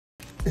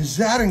Is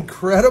that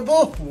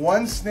incredible?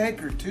 One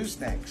snake or two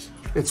snakes?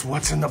 It's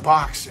what's in the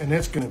box, and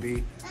it's gonna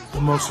be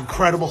the most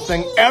incredible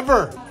thing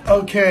ever.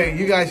 Okay,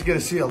 you guys get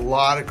to see a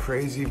lot of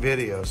crazy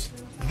videos.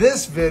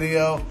 This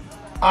video,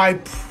 I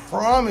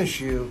promise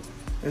you,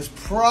 is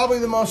probably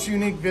the most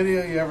unique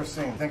video you ever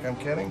seen. Think I'm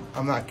kidding?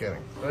 I'm not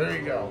kidding. There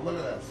you go, look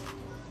at this.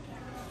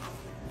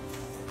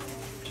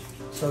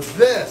 So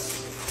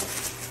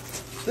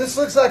this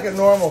looks like a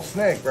normal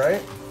snake,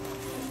 right?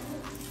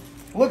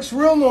 Looks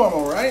real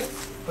normal, right?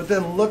 But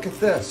then look at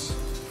this.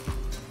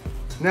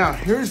 Now,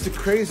 here's the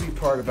crazy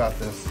part about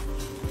this.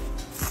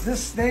 This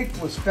snake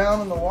was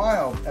found in the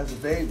wild as a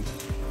baby.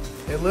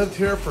 It lived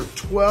here for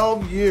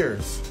 12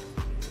 years.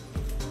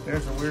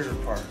 There's the weirder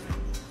part.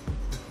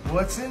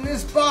 What's in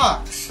this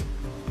box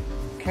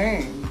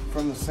came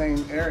from the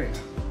same area.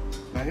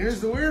 Now, here's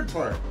the weird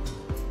part.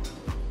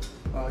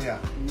 Oh, yeah.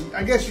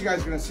 I guess you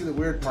guys are going to see the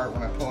weird part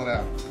when I pull it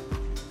out.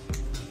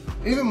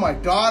 Even my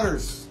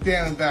daughter's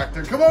standing back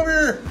there. Come over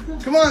here.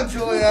 Come on,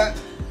 Juliet.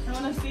 I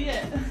want to see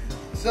it.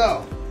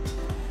 So,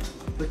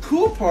 the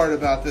cool part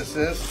about this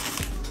is,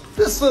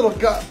 this little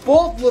guy,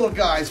 both little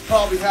guys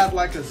probably had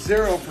like a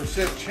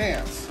 0%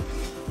 chance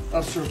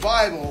of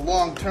survival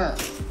long term.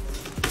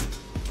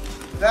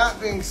 That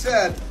being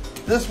said,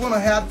 this one I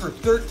had for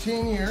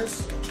 13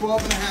 years,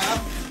 12 and a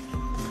half.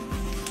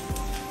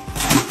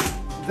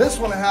 This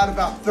one I had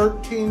about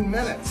 13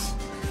 minutes.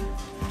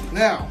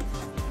 Now,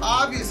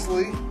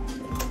 obviously,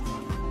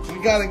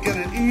 we got to get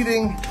it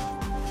eating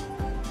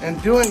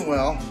and doing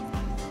well.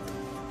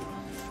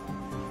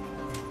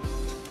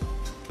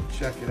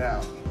 Check it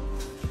out.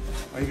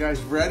 Are you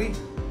guys ready?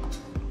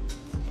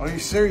 Are you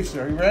serious?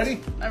 Are you ready?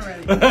 I'm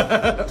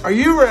ready. Are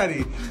you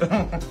ready?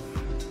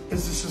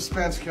 Is the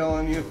suspense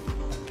killing you?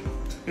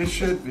 It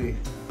should be.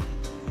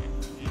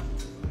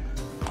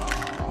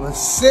 The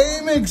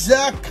same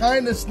exact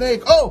kind of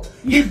snake. Oh,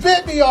 he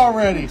bit me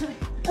already.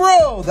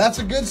 Bro, that's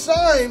a good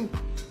sign.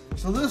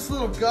 So this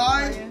little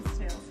guy,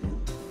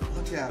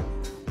 look at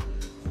him.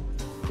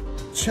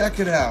 Check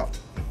it out.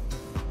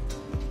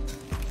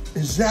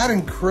 Is that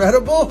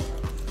incredible?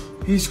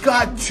 He's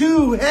got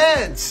two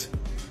heads.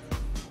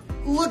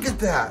 Look at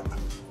that.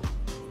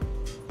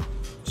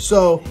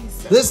 So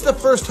this is the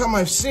first time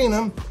I've seen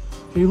him.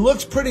 He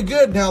looks pretty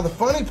good. Now the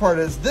funny part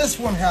is this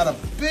one had a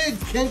big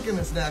kink in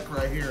his neck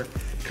right here.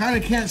 Kind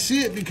of can't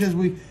see it because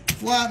we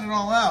flattened it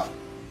all out.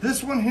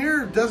 This one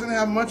here doesn't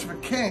have much of a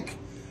kink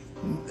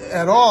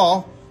at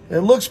all. It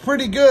looks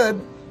pretty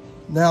good.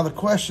 Now the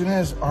question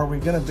is, are we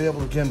gonna be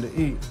able to get him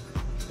to eat?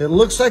 It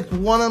looks like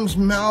one of them's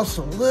mouth's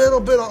a little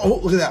bit,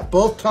 oh, look at that,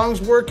 both tongues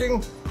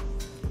working.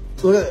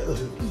 Look at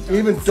it.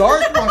 Even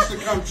Dark wants to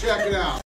come check it out.